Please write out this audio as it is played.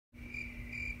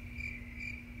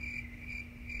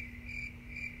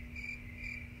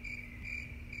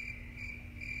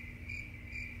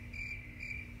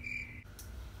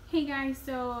Hey guys,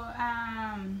 so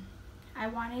I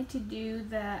wanted to do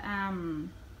the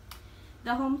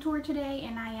home tour today,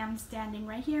 and I am standing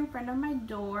right here in front of my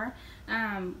door.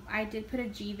 I did put a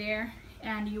G there,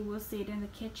 and you will see it in the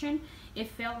kitchen. It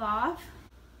fell off.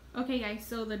 Okay guys,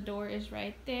 so the door is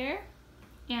right there,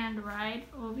 and right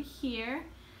over here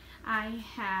I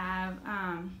have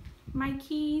my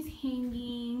keys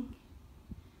hanging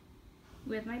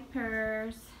with my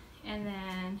purse, and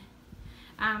then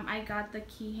I got the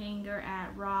key hanger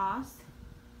at Ross,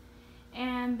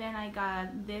 and then I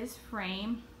got this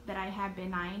frame that I have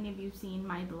been eyeing. If you've seen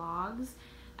my vlogs,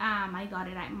 I got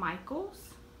it at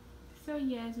Michael's. So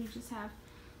yes, we just have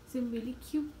some really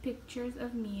cute pictures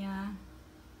of Mia.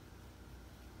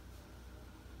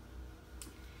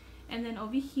 And then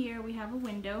over here we have a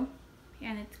window,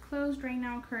 and it's closed right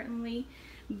now currently,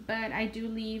 but I do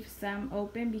leave some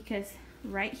open because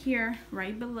right here,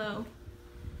 right below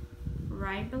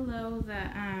the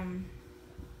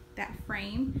that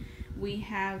frame, we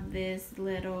have this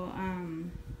little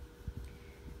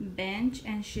bench,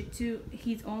 and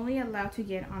he's only allowed to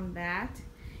get on that,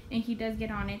 and he does get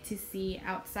on it to see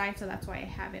outside, so that's why I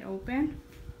have it open.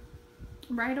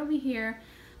 Right over here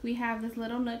we have this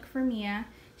little nook for Mia.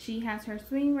 She has her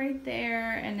swing right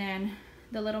there, and then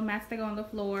the little mats that go on the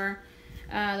floor,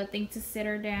 the thing to sit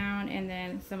her down, and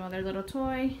then some other little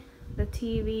toy, the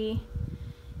TV.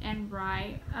 And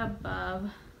right above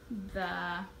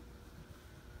the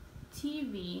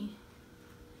TV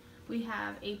we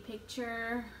have a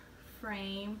picture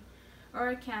frame or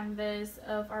a canvas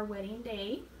of our wedding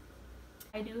day.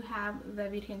 I do have the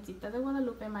Virgencita de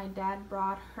Guadalupe. My dad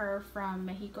brought her from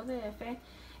Mexico DF.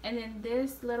 And then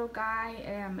this little guy,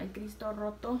 El Cristo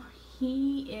Roto,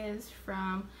 he is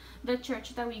from the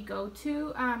church that we go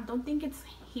to. Don't think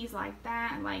he's like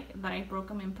that, like that I broke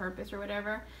him in purpose or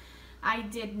whatever. I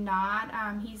did not.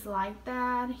 He's like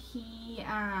that. He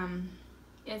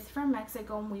is from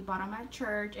Mexico, and we bought him at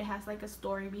church. It has like a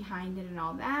story behind it and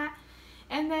all that.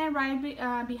 And then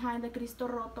right behind the Cristo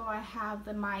Roto, I have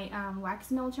my wax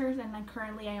melters, and then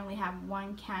currently I only have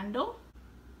one candle.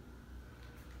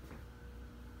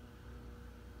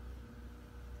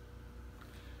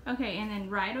 Okay, and then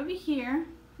right over here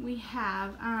we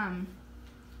have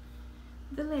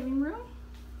the living room.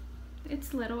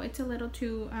 It's a little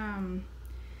two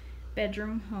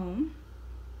bedroom home,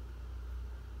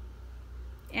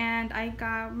 and I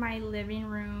got my living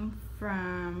room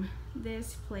from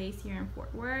this place here in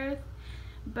Fort Worth,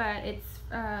 but it's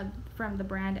from the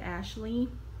brand Ashley,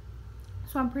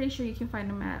 so I'm pretty sure you can find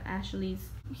them at Ashley's.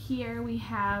 Here we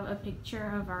have a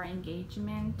picture of our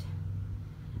engagement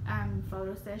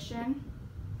photo session,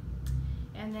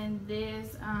 and then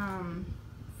this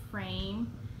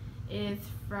frame is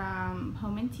from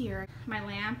Home Interior. My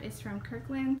lamp is from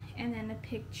Kirklands, and then a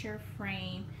picture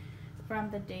frame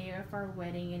from the day of our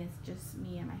wedding, and it's just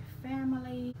me and my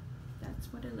family.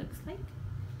 That's what it looks like.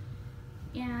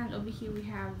 And over here we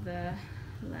have the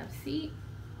love seat,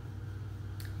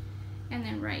 and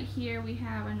then right here we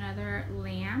have another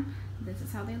lamp. This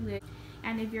is how they look.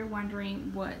 And if you're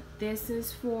wondering what this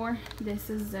is for, this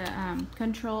is the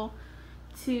control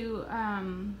to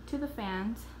the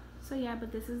fans. So yeah,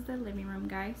 but this is the living room,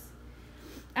 guys.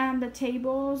 The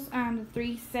tables, the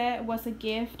 3 set was a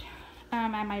gift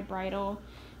at my bridal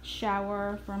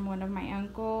shower from one of my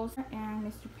uncles. And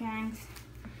Mr. Panks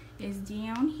is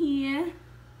down here.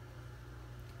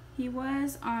 He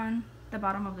was on the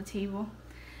bottom of the table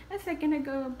a second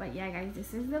ago, but yeah guys,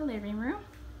 this is the living room.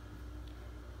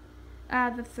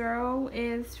 The throw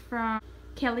is from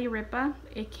Kelly Ripa.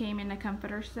 It came in a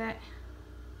comforter set.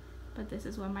 But this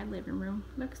is what my living room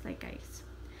looks like, guys.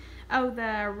 Oh,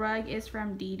 the rug is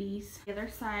from Dee Dee's. The other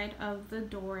side of the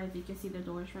door, as you can see, the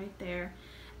door is right there.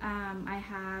 I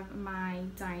have my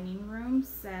dining room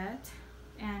set,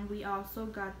 and we also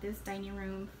got this dining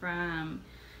room from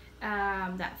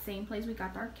that same place we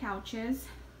got our couches.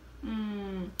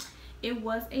 It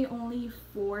was a only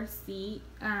 4-seat,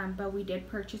 but we did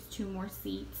purchase 2 more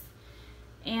seats,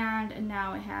 and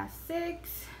now it has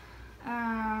 6.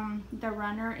 The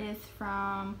runner is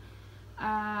from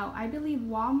I believe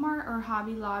Walmart or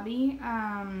Hobby Lobby.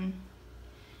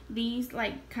 These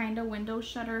like kind of window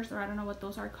shutters, or I don't know what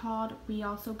those are called, we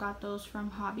also got those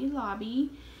from Hobby Lobby.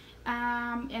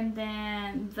 And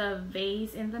then the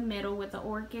vase in the middle with the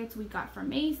orchids we got from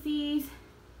Macy's.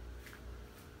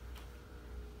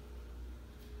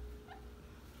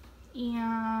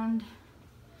 And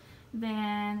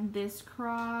then this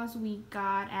cross we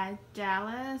got at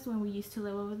Dallas when we used to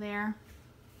live over there.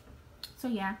 So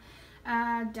yeah,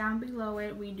 down below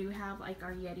it we do have like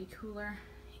our Yeti cooler,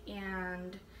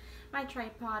 and my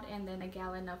tripod, and then a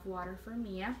gallon of water for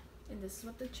Mia. And this is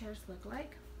what the chairs look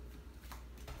like.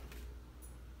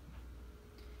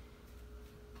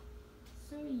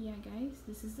 So yeah guys,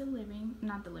 this is the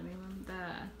not the living room,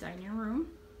 the dining room.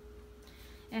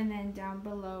 And then down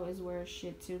below is where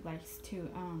Shih Tzu likes to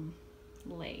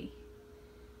lay.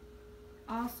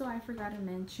 Also, I forgot to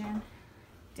mention,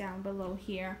 down below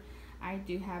here, I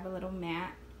do have a little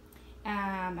mat.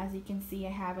 As you can see, I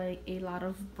have a lot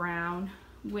of brown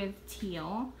with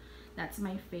teal. That's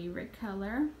my favorite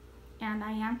color. And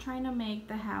I am trying to make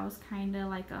the house kind of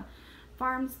like a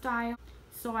farm style.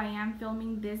 So I am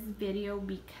filming this video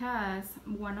because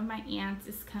one of my aunts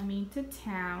is coming to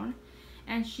town,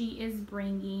 and she is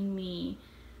bringing me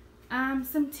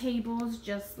some tables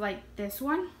just like this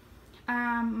one.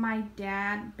 My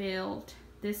dad built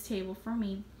this table for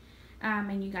me,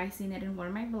 and you guys seen it in one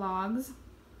of my vlogs.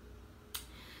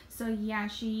 So yeah,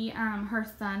 her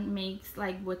son makes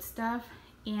like wood stuff,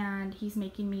 and he's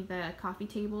making me the coffee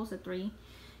tables, the 3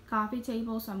 coffee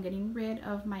tables. So I'm getting rid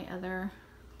of my other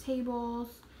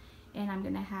tables, and I'm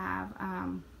gonna have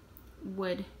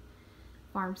wood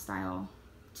farm style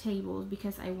tables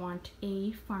because I want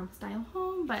a farm style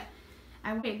home. But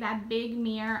that big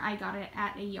mirror, I got it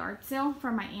at a yard sale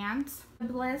from my aunt. The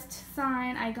blessed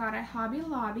sign I got at Hobby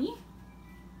Lobby.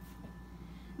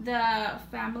 The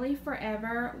Family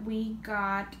Forever we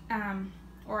got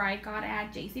I got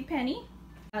at JCPenney.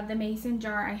 The mason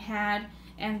jar I had,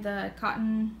 and the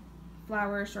cotton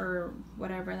flowers or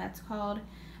whatever that's called,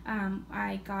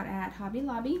 I got at Hobby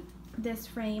Lobby. This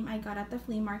frame I got at the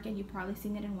flea market. You've probably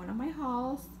seen it in one of my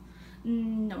hauls.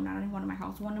 No, not in one of my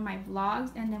hauls, one of my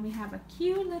vlogs. And then we have a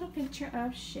cute little picture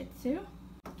of Shih Tzu.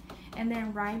 And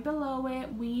then right below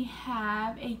it we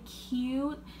have a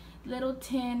cute little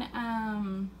tin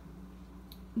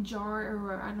jar,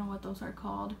 or I don't know what those are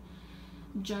called,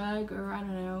 jug, or I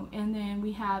don't know. And then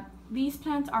we have, these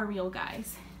plants are real,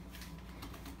 guys.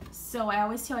 So I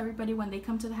always tell everybody when they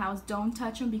come to the house, don't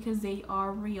touch them because they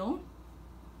are real.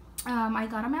 I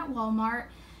got them at Walmart,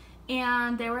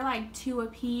 and they were like $2 a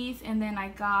piece. And then I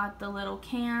got the little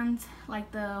cans,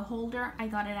 like the holder, I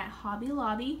got it at Hobby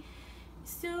Lobby.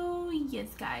 So yes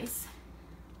guys,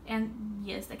 and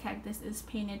yes, the cactus is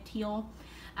painted teal.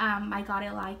 I got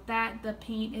it like that. The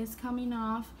paint is coming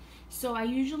off, so I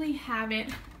usually have it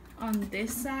on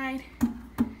this side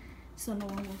so no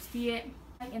one will see it.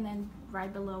 And then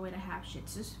right below it I have Shih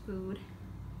Tzu's food.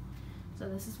 So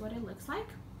this is what it looks like.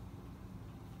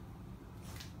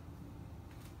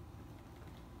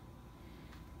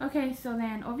 Okay, so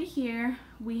then over here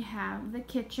we have the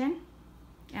kitchen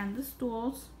and the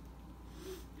stools.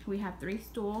 We have 3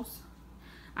 stools.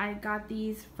 I got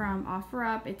these from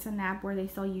OfferUp. It's an app where they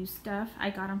sell used stuff. I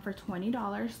got them for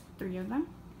 $20, 3 of them.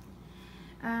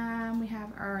 We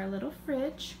have our little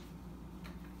fridge.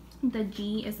 The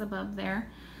G is above there,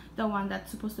 the one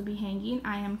that's supposed to be hanging.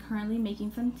 I am currently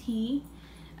making some tea.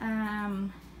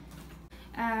 The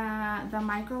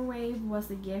microwave was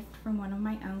a gift from one of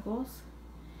my uncles.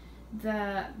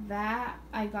 That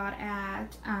I got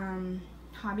at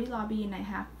Hobby Lobby, and I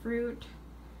have fruit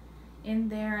in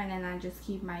there, and then I just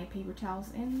keep my paper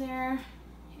towels in there.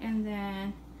 And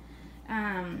then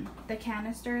the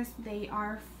canisters, they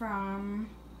are from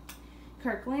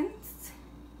Kirklands.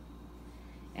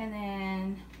 And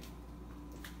then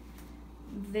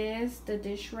the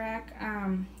dish rack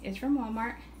is from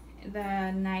Walmart.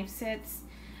 The knife sets,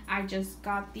 I just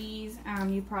got these.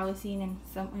 You've probably seen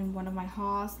in one of my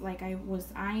hauls, like I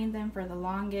was eyeing them for the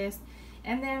longest.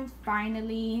 And then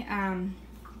finally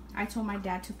I told my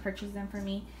dad to purchase them for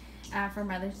me for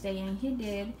Mother's Day, and he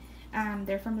did.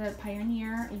 They're from the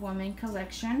Pioneer Woman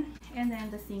collection. And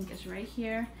then the sink is right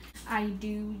here. I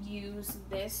do use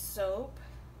this soap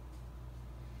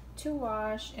to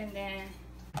wash, and then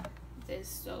this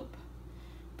soap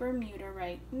Bermuda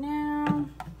right now.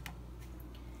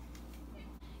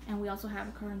 And we also have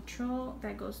a control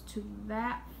that goes to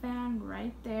that fan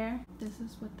right there. This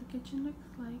is what the kitchen looks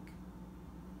like.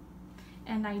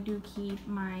 And I do keep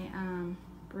my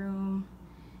broom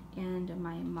and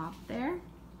my mop there.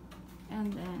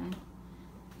 And then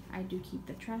I do keep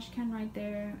the trash can right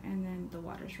there, and then the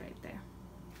water's right there.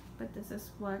 But this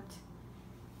is what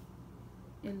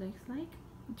it looks like.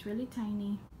 It's really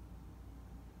tiny.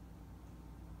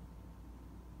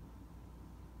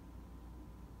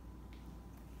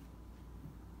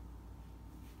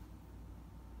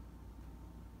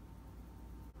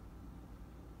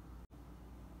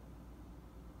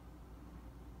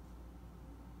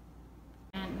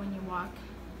 And when you walk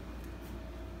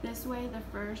this way, the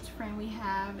first frame we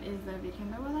have is the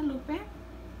Virgen de Guadalupe.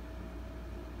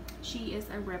 She is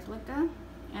a replica,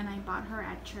 and I bought her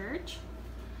at church.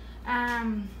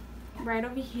 Right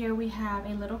over here we have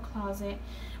a little closet.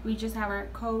 We just have our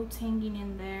coats hanging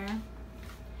in there.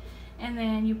 And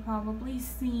then you probably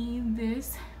see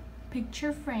this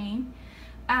picture frame.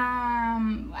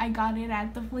 I got it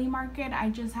at the flea market. I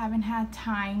just haven't had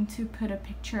time to put a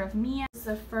picture of Mia. This is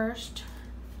the first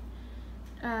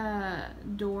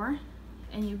door,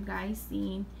 and you guys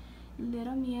seen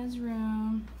little Mia's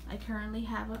room. I currently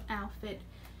have an outfit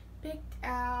picked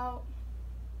out.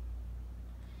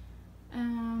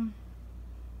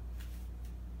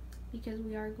 Because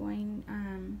we are going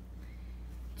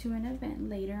to an event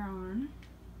later on.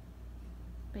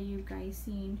 But you guys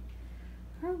seen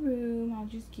her room. I'll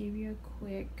just give you a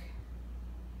quick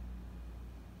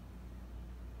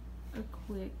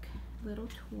little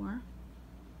tour.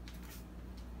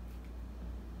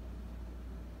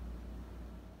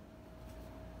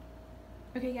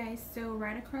 Okay guys, so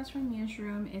right across from Mia's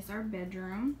room is our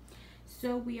bedroom.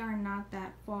 So we are not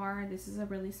that far. This is a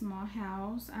really small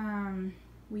house.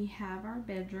 We have our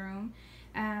bedroom.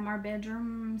 Our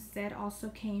bedroom set also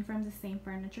came from the same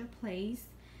furniture place.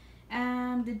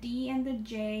 The D and the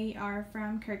J are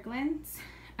from Kirklands.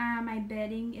 My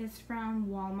bedding is from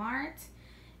Walmart.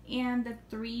 And the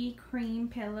 3 cream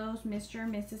pillows, Mr.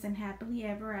 and Mrs. and Happily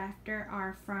Ever After,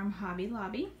 are from Hobby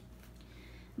Lobby.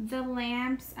 The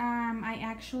lamps I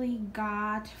actually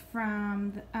got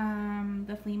from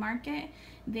the flea market.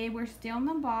 They were still in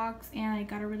the box and I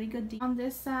got a really good deal. On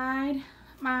this side,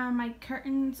 my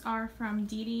curtains are from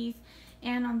Didi's,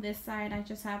 and on this side I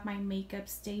just have my makeup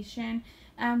station.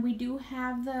 We do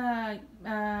have the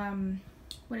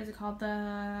what is it called,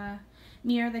 the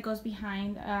mirror that goes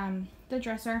behind the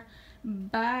dresser,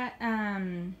 but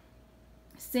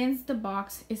since the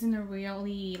box is in a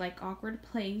really like awkward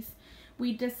place,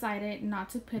 we decided not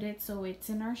to put it, so it's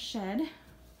in our shed.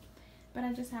 But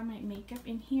I just have my makeup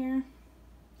in here.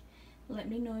 Let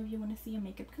me know if you want to see a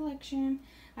makeup collection.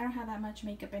 I don't have that much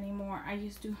makeup anymore. I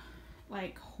used to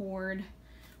like hoard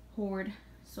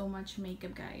so much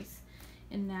makeup, guys.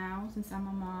 And now, since I'm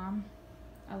a mom,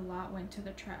 a lot went to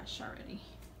the trash already.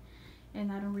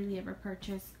 And I don't really ever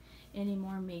purchase any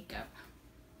more makeup.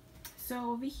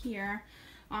 So over here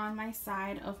on my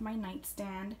side of my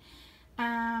nightstand,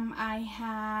 I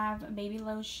have baby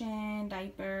lotion,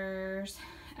 diapers,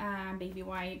 baby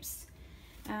wipes,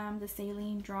 the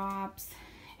saline drops.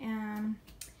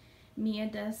 Mia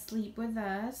does sleep with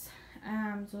us,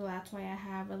 so that's why I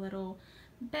have a little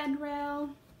bed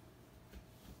rail.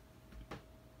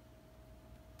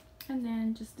 And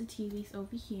then just the TV's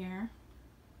over here.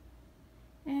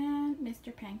 And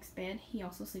Mr. Pank's bed, he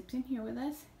also sleeps in here with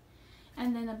us.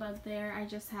 And then above there I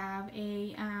just have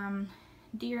a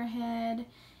deer head,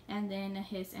 and then a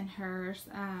his and hers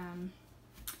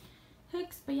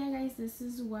hooks. But yeah guys, this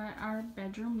is what our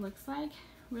bedroom looks like.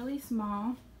 Really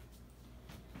small,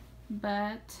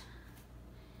 but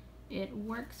it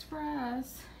works for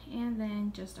us. And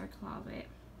then just our closet.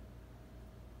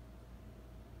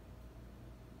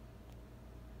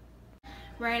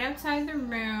 Right outside the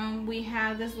room we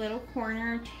have this little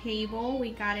corner table.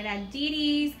 We got it at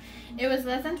Didi's. It was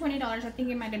less than $20. I think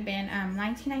it might have been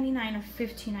 $19.99 or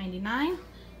 $15.99.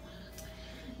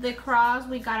 The cross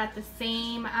we got at the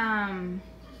same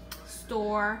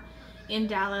store in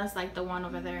Dallas, like the one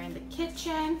over there in the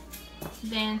kitchen.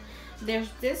 Then there's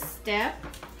this step,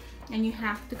 and you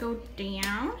have to go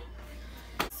down.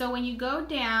 So when you go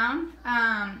down,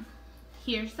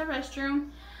 here's the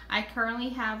restroom. I currently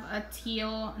have a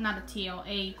teal, not a teal,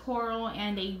 a coral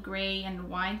and a gray and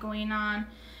white going on.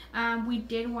 We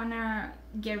did want to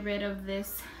get rid of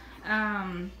this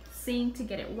sink to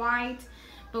get it white,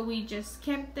 but we just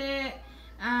kept it.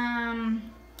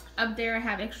 Up there I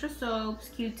have extra soaps,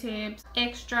 Q-tips,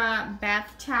 extra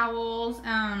bath towels,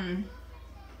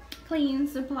 cleaning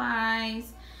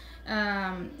supplies,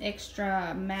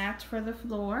 extra mats for the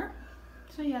floor.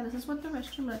 So yeah, this is what the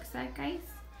restroom looks like, guys.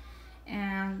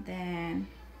 And then,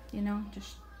 you know,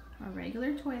 just a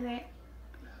regular toilet.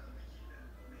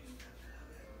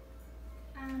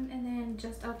 And then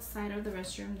just outside of the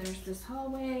restroom there's this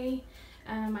hallway.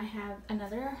 I have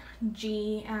another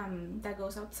G that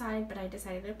goes outside, but I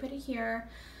decided to put it here.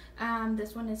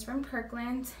 This one is from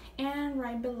Kirklands, and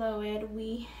right below it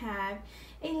we have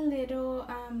a little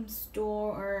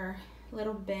store or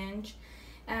little bench.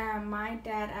 My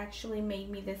dad actually made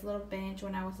me this little bench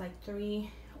when I was like 3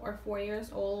 or 4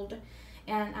 years old,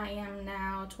 and I am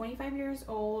now 25 years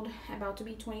old, about to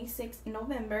be 26 in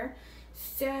November.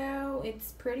 So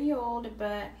it's pretty old,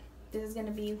 but this is gonna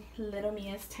be little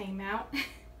Mia's timeout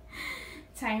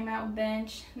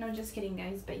bench. No, just kidding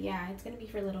guys, but yeah, it's gonna be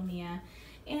for little Mia.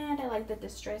 And I like the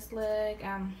distressed look,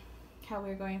 how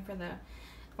we're going for the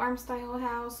farm style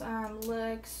house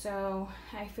look, so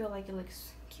I feel like it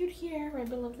looks cute here right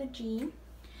below the G.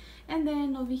 And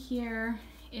then over here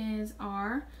is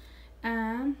our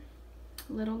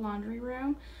little laundry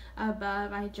room.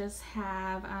 Above I just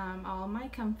have all my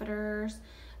comforters,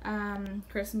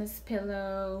 Christmas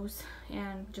pillows,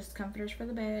 and just comforters for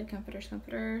the bed, comforters.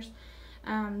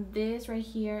 This right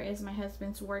here is my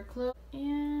husband's work clothes.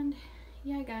 And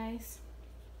yeah guys,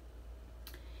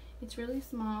 it's really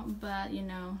small, but you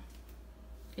know,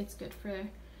 it's good for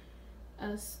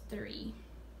us three.